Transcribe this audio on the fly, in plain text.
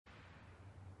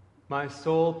My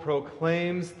soul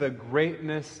proclaims the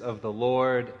greatness of the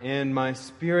Lord, and my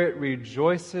spirit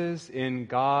rejoices in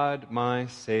God my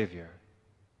Savior.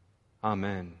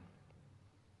 Amen.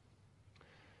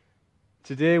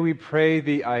 Today we pray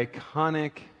the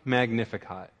iconic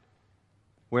Magnificat,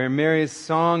 where Mary's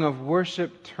song of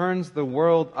worship turns the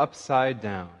world upside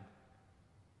down.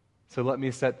 So let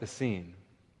me set the scene.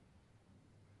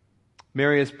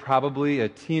 Mary is probably a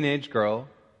teenage girl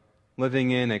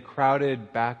living in a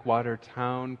crowded backwater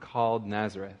town called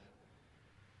Nazareth.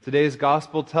 Today's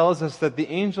gospel tells us that the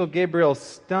angel Gabriel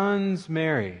stuns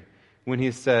Mary when he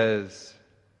says,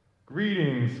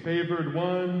 "Greetings, favored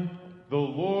one, the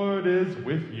Lord is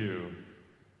with you."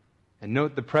 And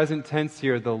note the present tense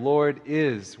here, the Lord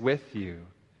is with you,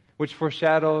 which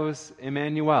foreshadows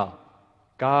Emmanuel,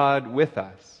 God with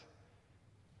us.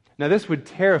 Now this would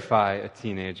terrify a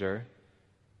teenager.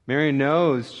 Mary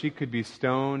knows she could be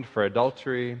stoned for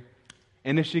adultery,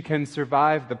 and if she can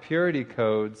survive the purity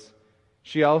codes,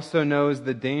 she also knows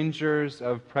the dangers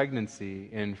of pregnancy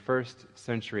in first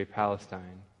century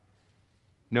Palestine.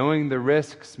 Knowing the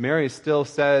risks, Mary still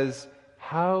says,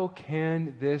 "How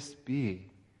can this be?"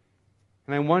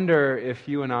 And I wonder if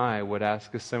you and I would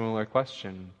ask a similar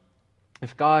question.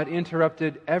 If God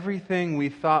interrupted everything we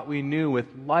thought we knew with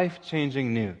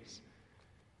life-changing news,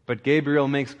 but Gabriel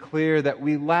makes clear that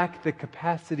we lack the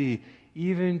capacity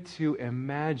even to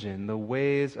imagine the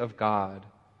ways of God.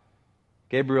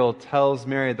 Gabriel tells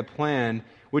Mary the plan,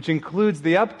 which includes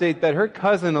the update that her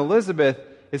cousin Elizabeth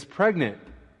is pregnant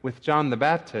with John the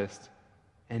Baptist,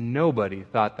 and nobody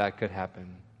thought that could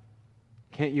happen.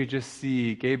 Can't you just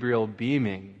see Gabriel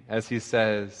beaming as he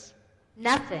says,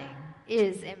 "Nothing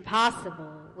is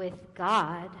impossible with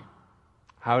God."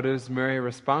 How does Mary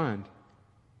respond?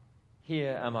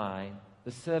 "Here am I,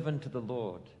 the servant of the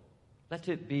Lord. Let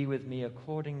it be with me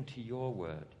according to your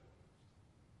word."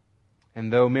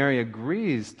 And though Mary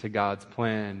agrees to God's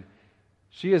plan,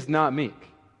 she is not meek,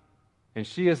 and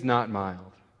she is not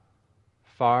mild.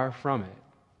 Far from it,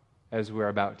 as we're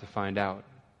about to find out.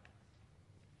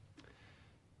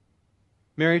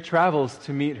 Mary travels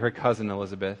to meet her cousin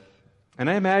Elizabeth, and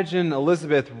I imagine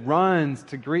Elizabeth runs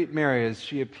to greet Mary as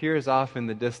she appears off in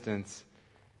the distance.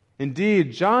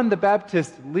 Indeed, John the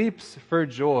Baptist leaps for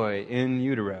joy in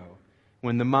utero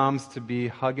when the moms-to-be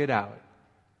hug it out.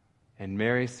 And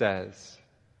Mary says,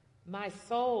 "My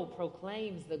soul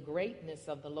proclaims the greatness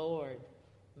of the Lord.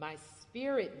 My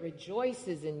spirit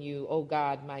rejoices in you, O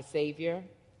God, my Savior."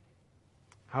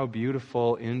 How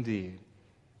beautiful indeed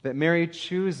that Mary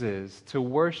chooses to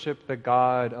worship the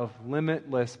God of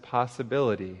limitless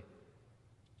possibility.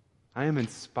 I am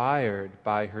inspired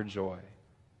by her joy.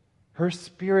 Her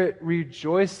spirit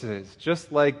rejoices,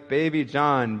 just like baby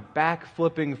John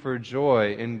backflipping for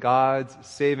joy in God's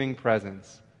saving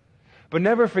presence. But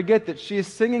never forget that she is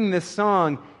singing this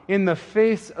song in the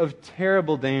face of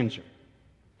terrible danger.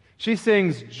 She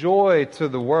sings joy to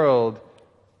the world,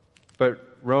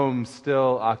 but Rome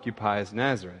still occupies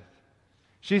Nazareth.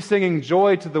 She's singing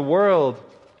joy to the world,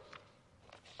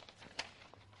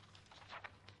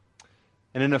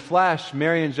 and in a flash,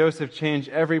 Mary and Joseph change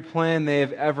every plan they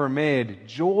have ever made.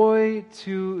 Joy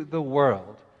to the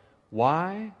world.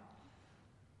 Why?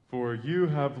 "For you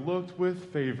have looked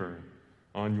with favor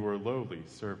on your lowly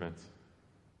servant."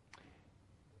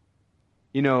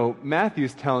 You know,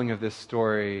 Matthew's telling of this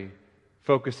story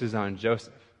focuses on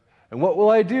Joseph. And what will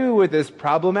I do with this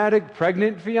problematic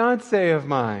pregnant fiancé of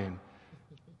mine?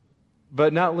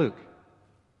 But not Luke.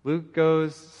 Luke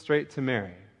goes straight to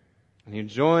Mary. And he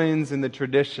joins in the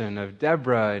tradition of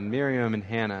Deborah and Miriam and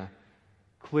Hannah,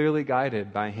 clearly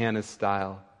guided by Hannah's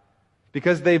style,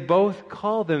 because they both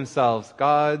call themselves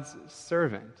God's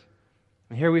servant.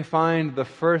 And here we find the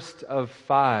first of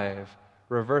 5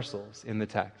 reversals in the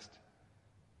text.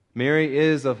 Mary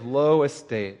is of low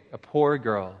estate, a poor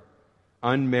girl,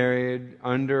 unmarried,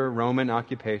 under Roman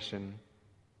occupation,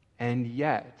 and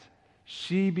yet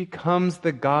she becomes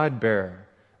the God-bearer,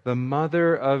 the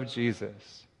mother of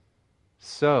Jesus.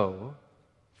 So,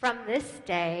 "From this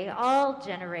day all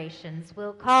generations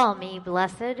will call me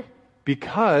blessed,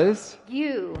 because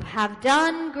you have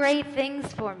done great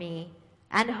things for me,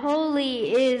 and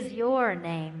holy is your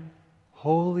name."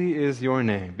 holy is your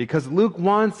name. Because Luke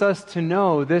wants us to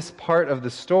know this part of the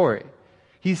story.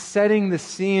 He's setting the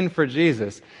scene for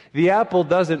Jesus. The apple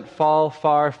doesn't fall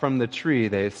far from the tree,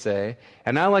 they say.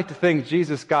 And I like to think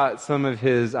Jesus got some of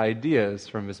his ideas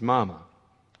from his mama.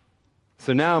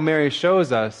 So now Mary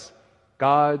shows us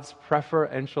God's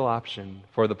preferential option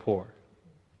for the poor.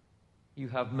 You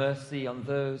have mercy on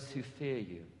those who fear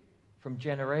you, from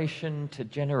generation to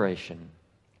generation.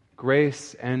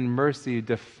 Grace and mercy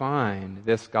define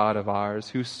this God of ours,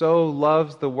 who so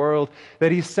loves the world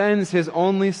that he sends his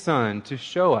only Son to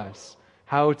show us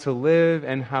how to live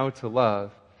and how to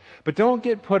love. But don't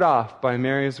get put off by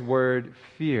Mary's word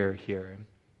fear here.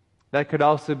 That could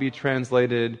also be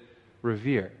translated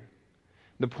revere.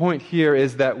 The point here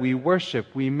is that we worship,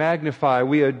 we magnify,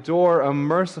 we adore a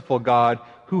merciful God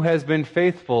who has been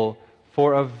faithful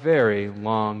for a very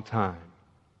long time.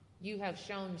 You have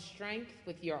shown strength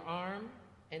with your arm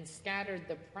and scattered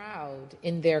the proud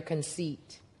in their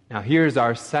conceit. Now here's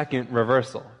our second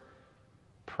reversal.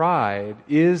 Pride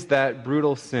is that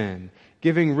brutal sin,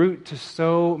 giving root to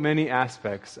so many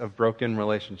aspects of broken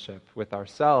relationship with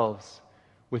ourselves,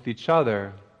 with each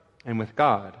other, and with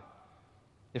God.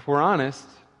 If we're honest,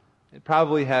 it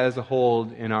probably has a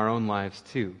hold in our own lives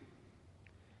too.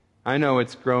 I know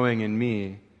it's growing in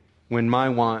me when my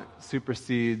want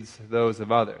supersedes those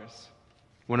of others,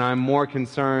 when I'm more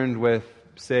concerned with,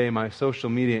 say, my social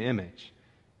media image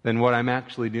than what I'm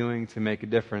actually doing to make a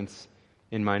difference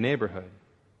in my neighborhood.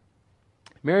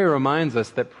 Mary reminds us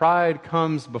that pride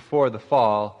comes before the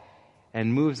fall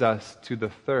and moves us to the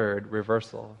third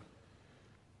reversal.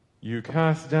 You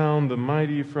cast down the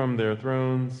mighty from their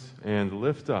thrones and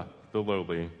lift up the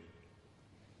lowly.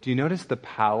 Do you notice the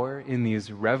power in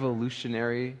these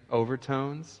revolutionary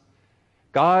overtones?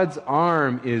 God's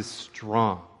arm is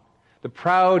strong. The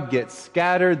proud get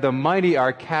scattered, the mighty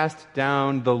are cast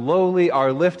down, the lowly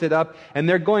are lifted up, and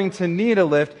they're going to need a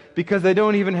lift because they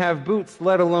don't even have boots,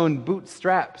 let alone boot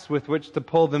straps with which to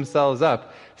pull themselves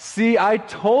up. See, I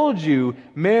told you,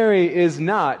 Mary is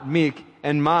not meek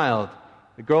and mild.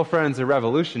 The girlfriend's a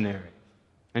revolutionary,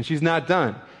 and she's not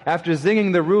done. After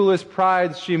zinging the ruler's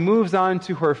pride, she moves on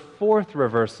to her fourth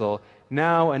reversal,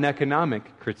 now an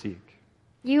economic critique.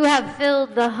 You have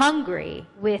filled the hungry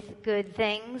with good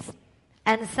things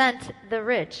and sent the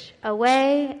rich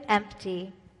away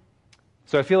empty.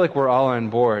 So I feel like we're all on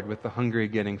board with the hungry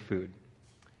getting food.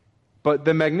 But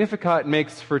the Magnificat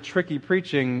makes for tricky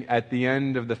preaching at the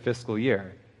end of the fiscal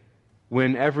year,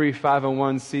 when every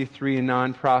 501c3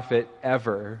 nonprofit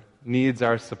ever needs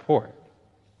our support.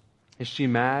 Is she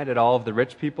mad at all of the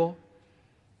rich people?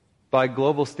 By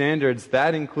global standards,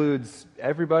 that includes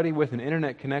everybody with an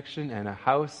internet connection and a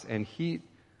house and heat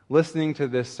listening to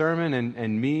this sermon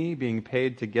and me being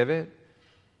paid to give it.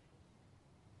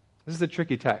 This is a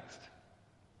tricky text.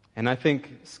 And I think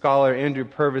scholar Andrew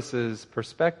Purvis's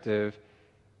perspective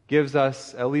gives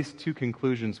us at least two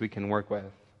conclusions we can work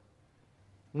with.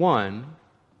 One,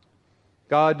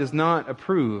 God does not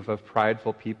approve of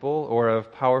prideful people or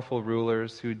of powerful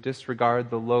rulers who disregard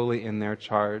the lowly in their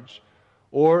charge,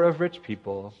 or of rich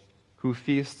people who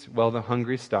feast while the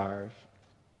hungry starve.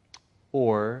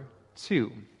 Or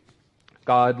two,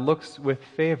 God looks with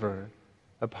favor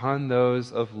upon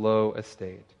those of low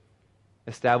estate,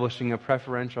 establishing a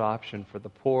preferential option for the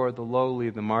poor, the lowly,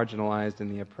 the marginalized,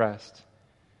 and the oppressed.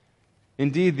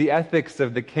 Indeed, the ethics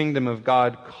of the kingdom of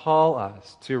God call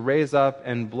us to raise up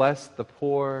and bless the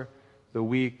poor, the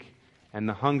weak, and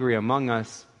the hungry among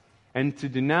us, and to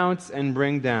denounce and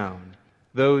bring down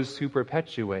those who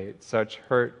perpetuate such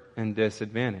hurt and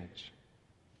disadvantage.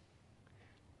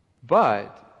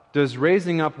 But does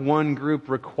raising up one group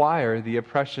require the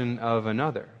oppression of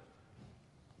another?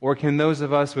 Or can those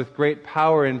of us with great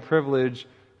power and privilege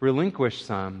relinquish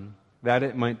some, that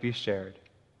it might be shared?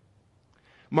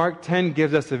 Mark 10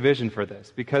 gives us a vision for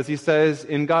this, because he says,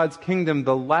 in God's kingdom,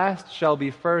 the last shall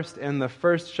be first and the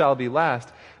first shall be last.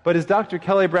 But as Dr.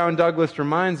 Kelly Brown Douglas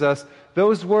reminds us,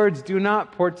 those words do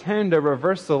not portend a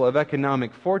reversal of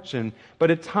economic fortune, but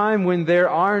a time when there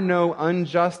are no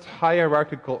unjust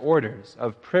hierarchical orders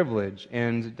of privilege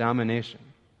and domination.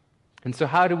 And so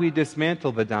how do we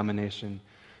dismantle the domination?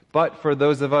 But for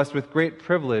those of us with great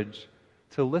privilege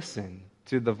to listen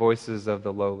to the voices of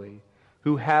the lowly,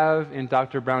 who have, in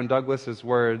Dr. Brown Douglas's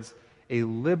words, a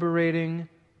liberating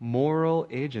moral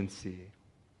agency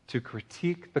to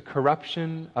critique the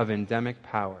corruption of endemic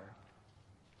power.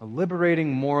 A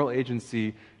liberating moral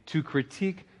agency to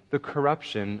critique the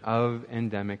corruption of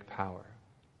endemic power.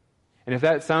 And if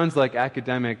that sounds like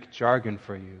academic jargon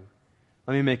for you,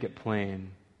 let me make it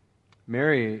plain.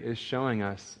 Mary is showing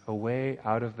us a way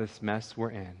out of this mess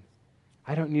we're in.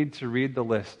 I don't need to read the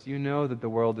list. You know that the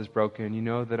world is broken. You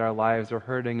know that our lives are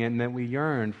hurting and that we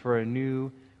yearn for a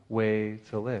new way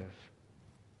to live.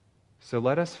 So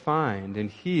let us find and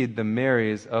heed the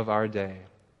Marys of our day.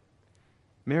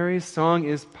 Mary's song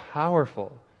is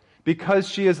powerful because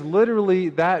she is literally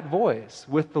that voice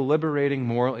with the liberating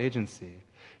moral agency.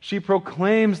 She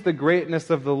proclaims the greatness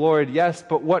of the Lord, yes,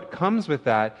 but what comes with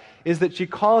that is that she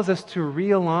calls us to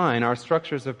realign our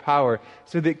structures of power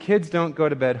so that kids don't go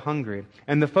to bed hungry,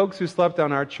 and the folks who slept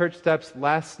on our church steps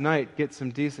last night get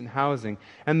some decent housing,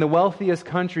 and the wealthiest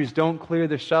countries don't clear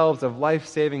the shelves of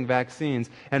life-saving vaccines,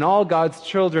 and all God's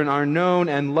children are known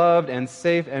and loved and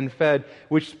safe and fed,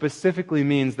 which specifically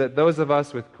means that those of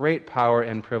us with great power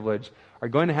and privilege are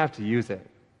going to have to use it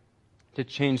to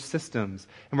change systems,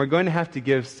 and we're going to have to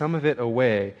give some of it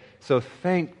away. So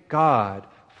thank God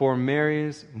for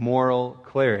Mary's moral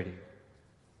clarity.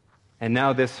 And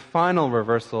now this final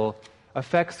reversal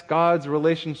affects God's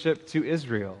relationship to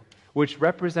Israel, which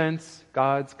represents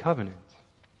God's covenant.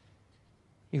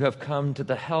 You have come to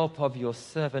the help of your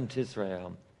servant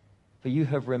Israel, for you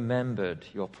have remembered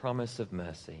your promise of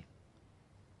mercy.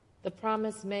 The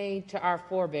promise made to our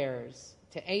forebears,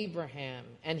 to Abraham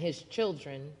and his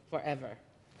children forever.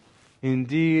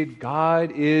 Indeed,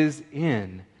 God is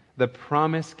in the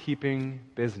promise-keeping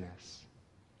business.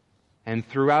 And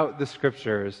throughout the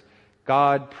Scriptures,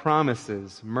 God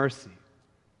promises mercy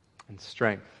and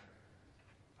strength,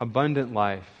 abundant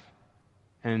life,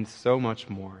 and so much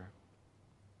more.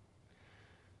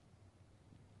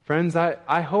 Friends,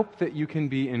 I hope that you can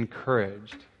be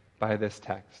encouraged by this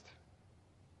text.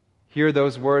 Hear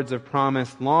those words of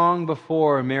promise long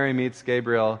before Mary meets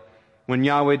Gabriel, when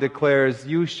Yahweh declares,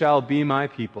 "You shall be my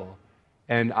people,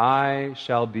 and I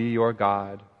shall be your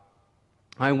God."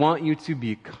 I want you to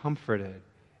be comforted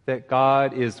that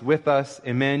God is with us,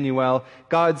 Emmanuel.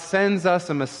 God sends us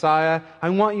a Messiah. I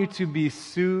want you to be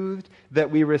soothed that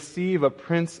we receive a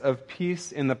Prince of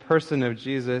Peace in the person of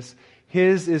Jesus.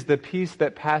 His is the peace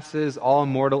that passes all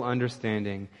mortal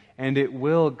understanding, and it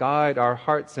will guide our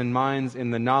hearts and minds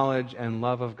in the knowledge and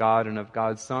love of God and of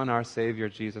God's Son, our Savior,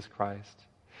 Jesus Christ.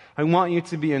 I want you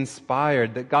to be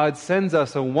inspired that God sends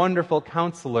us a wonderful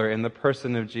counselor in the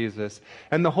person of Jesus,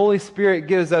 and the Holy Spirit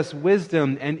gives us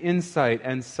wisdom and insight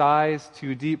and sighs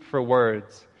too deep for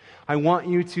words. I want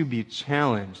you to be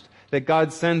challenged that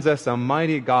God sends us a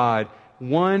mighty God,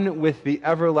 one with the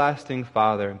everlasting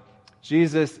Father.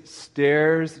 Jesus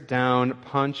stares down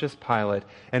Pontius Pilate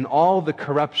and all the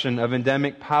corruption of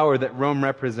endemic power that Rome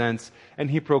represents, and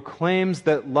he proclaims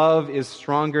that love is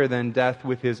stronger than death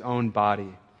with his own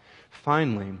body.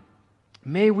 Finally,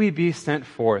 may we be sent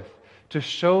forth to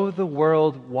show the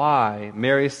world why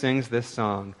Mary sings this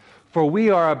song, for we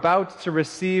are about to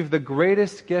receive the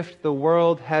greatest gift the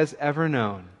world has ever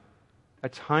known, a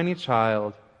tiny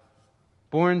child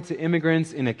born to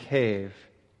immigrants in a cave,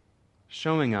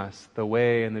 showing us the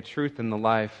way and the truth and the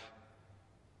life.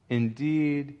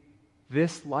 Indeed,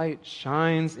 this light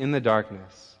shines in the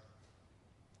darkness,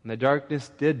 and the darkness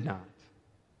did not,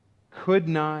 could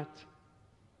not,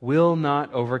 will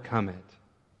not overcome it.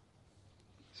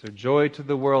 So joy to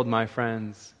the world, my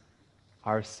friends.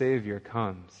 Our Savior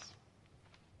comes.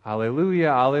 Alleluia,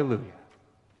 alleluia,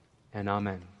 and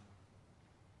amen.